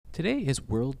Today is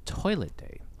World Toilet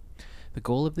Day. The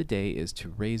goal of the day is to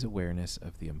raise awareness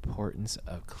of the importance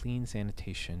of clean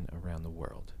sanitation around the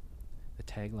world. The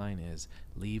tagline is,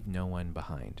 "Leave no one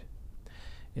behind."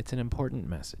 It's an important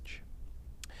message.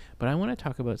 But I want to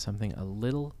talk about something a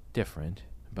little different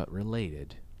but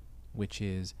related, which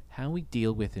is how we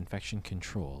deal with infection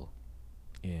control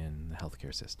in the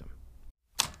healthcare system.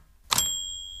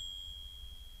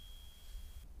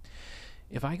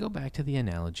 If I go back to the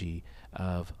analogy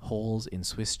of holes in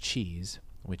Swiss cheese,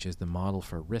 which is the model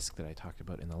for risk that I talked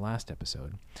about in the last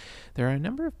episode, there are a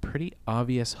number of pretty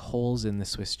obvious holes in the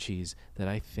Swiss cheese that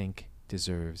I think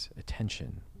deserves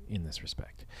attention in this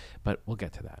respect. But we'll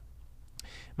get to that.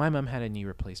 My mom had a knee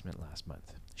replacement last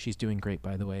month. She's doing great,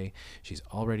 by the way. She's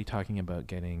already talking about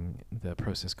getting the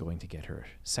process going to get her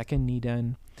second knee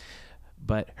done.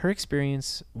 But her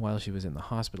experience while she was in the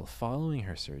hospital following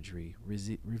her surgery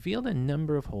revealed a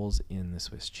number of holes in the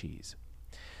Swiss cheese.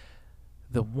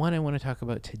 The one I want to talk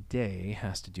about today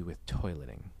has to do with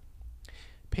toileting.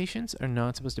 Patients are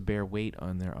not supposed to bear weight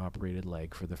on their operated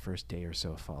leg for the first day or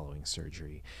so following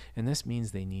surgery, and this means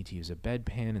they need to use a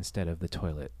bedpan instead of the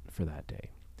toilet for that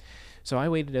day. So I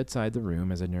waited outside the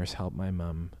room as a nurse helped my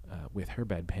mom with her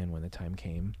bedpan when the time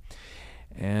came.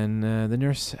 And the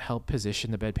nurse helped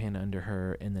position the bedpan under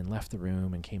her and then left the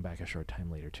room and came back a short time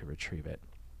later to retrieve it.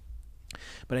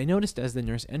 But I noticed as the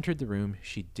nurse entered the room,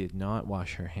 she did not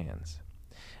wash her hands.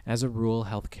 As a rule,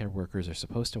 healthcare workers are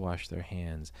supposed to wash their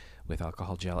hands with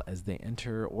alcohol gel as they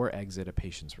enter or exit a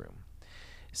patient's room.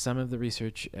 Some of the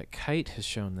research at Kite has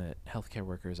shown that healthcare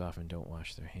workers often don't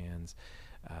wash their hands.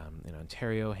 In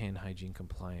Ontario, hand hygiene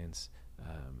compliance,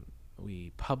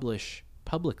 we publish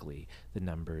publicly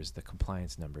the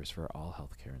compliance numbers for all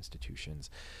healthcare institutions.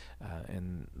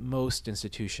 And most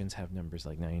institutions have numbers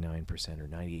like 99% or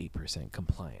 98%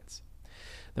 compliance.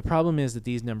 The problem is that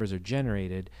these numbers are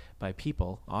generated by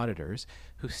people, auditors,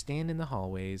 who stand in the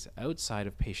hallways outside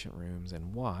of patient rooms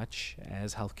and watch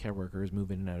as healthcare workers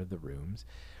move in and out of the rooms.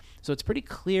 So it's pretty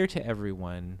clear to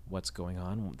everyone what's going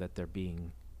on, that they're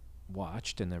being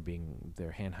watched and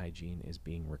their hand hygiene is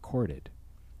being recorded.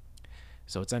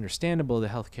 So it's understandable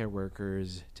that healthcare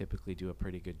workers typically do a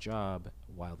pretty good job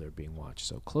while they're being watched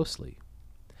so closely.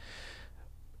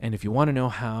 And if you want to know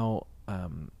how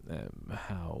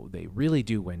they really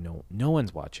do when no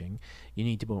one's watching, you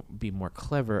need to be more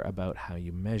clever about how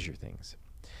you measure things.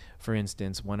 For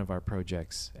instance, one of our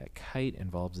projects at Kite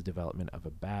involves the development of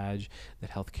a badge that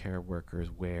healthcare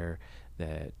workers wear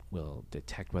that will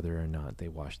detect whether or not they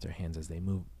wash their hands as they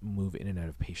move in and out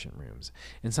of patient rooms.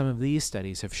 And some of these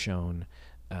studies have shown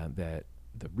that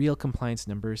the real compliance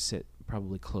numbers sit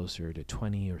probably closer to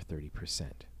 20 or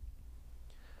 30%.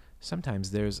 Sometimes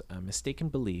there's a mistaken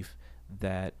belief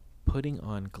that putting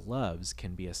on gloves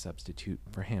can be a substitute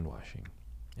for hand washing.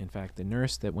 In fact, the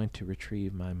nurse that went to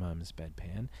retrieve my mom's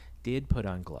bedpan did put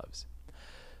on gloves.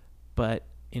 But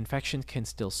infections can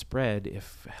still spread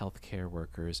if healthcare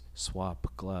workers swap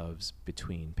gloves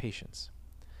between patients.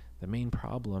 The main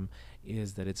problem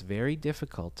is that it's very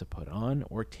difficult to put on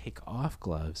or take off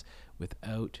gloves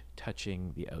without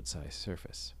touching the outside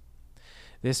surface.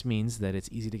 This means that it's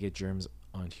easy to get germs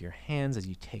onto your hands as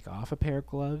you take off a pair of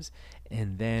gloves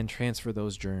and then transfer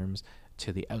those germs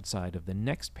to the outside of the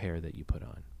next pair that you put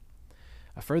on.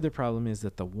 A further problem is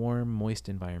that the warm, moist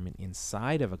environment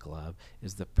inside of a glove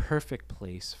is the perfect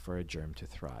place for a germ to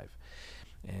thrive.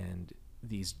 And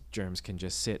these germs can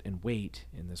just sit and wait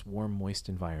in this warm, moist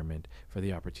environment for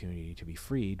the opportunity to be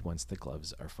freed once the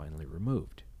gloves are finally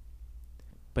removed.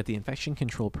 But the infection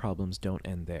control problems don't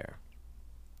end there.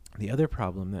 The other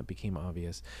problem that became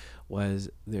obvious was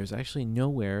there's actually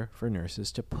nowhere for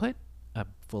nurses to put a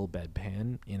full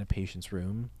bedpan in a patient's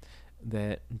room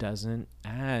that doesn't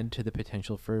add to the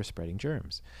potential for spreading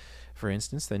germs. For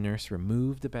instance, the nurse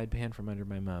removed the bedpan from under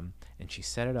my mom and she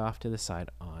set it off to the side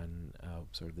on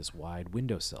sort of this wide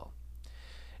windowsill.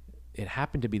 It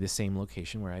happened to be the same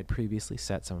location where I had previously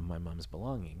set some of my mom's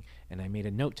belonging, and I made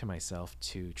a note to myself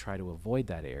to try to avoid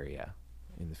that area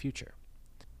in the future.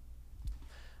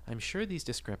 I'm sure these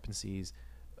discrepancies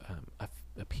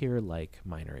appear like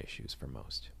minor issues for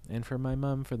most. And for my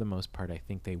mom, for the most part, I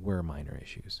think they were minor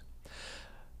issues.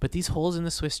 But these holes in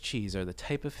the Swiss cheese are the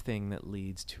type of thing that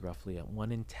leads to roughly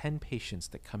 1 in 10 patients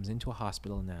that comes into a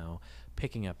hospital now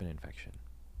picking up an infection.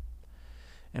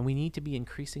 And we need to be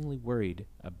increasingly worried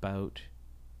about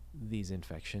these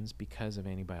infections because of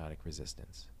antibiotic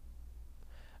resistance.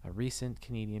 A recent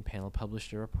Canadian panel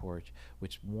published a report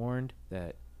which warned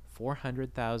that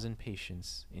 400,000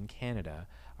 patients in Canada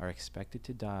are expected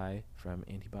to die from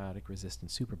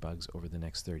antibiotic-resistant superbugs over the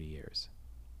next 30 years.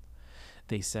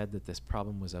 They said that this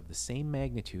problem was of the same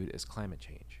magnitude as climate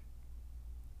change.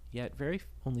 Yet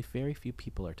only very few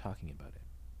people are talking about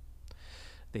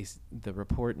it. The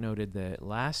report noted that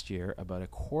last year, about a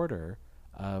quarter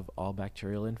of all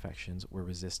bacterial infections were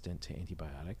resistant to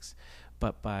antibiotics,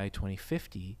 but by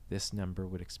 2050, this number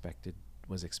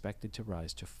was expected to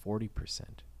rise to 40%.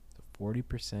 So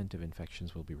 40% of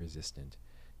infections will be resistant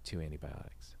to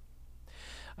antibiotics.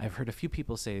 I've heard a few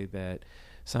people say that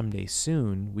someday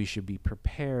soon we should be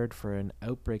prepared for an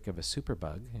outbreak of a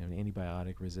superbug, an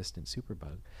antibiotic-resistant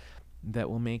superbug, that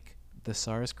will make the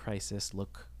SARS crisis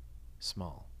look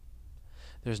small.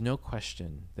 There's no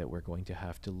question that we're going to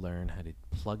have to learn how to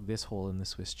plug this hole in the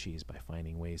Swiss cheese by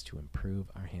finding ways to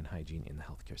improve our hand hygiene in the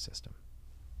healthcare system.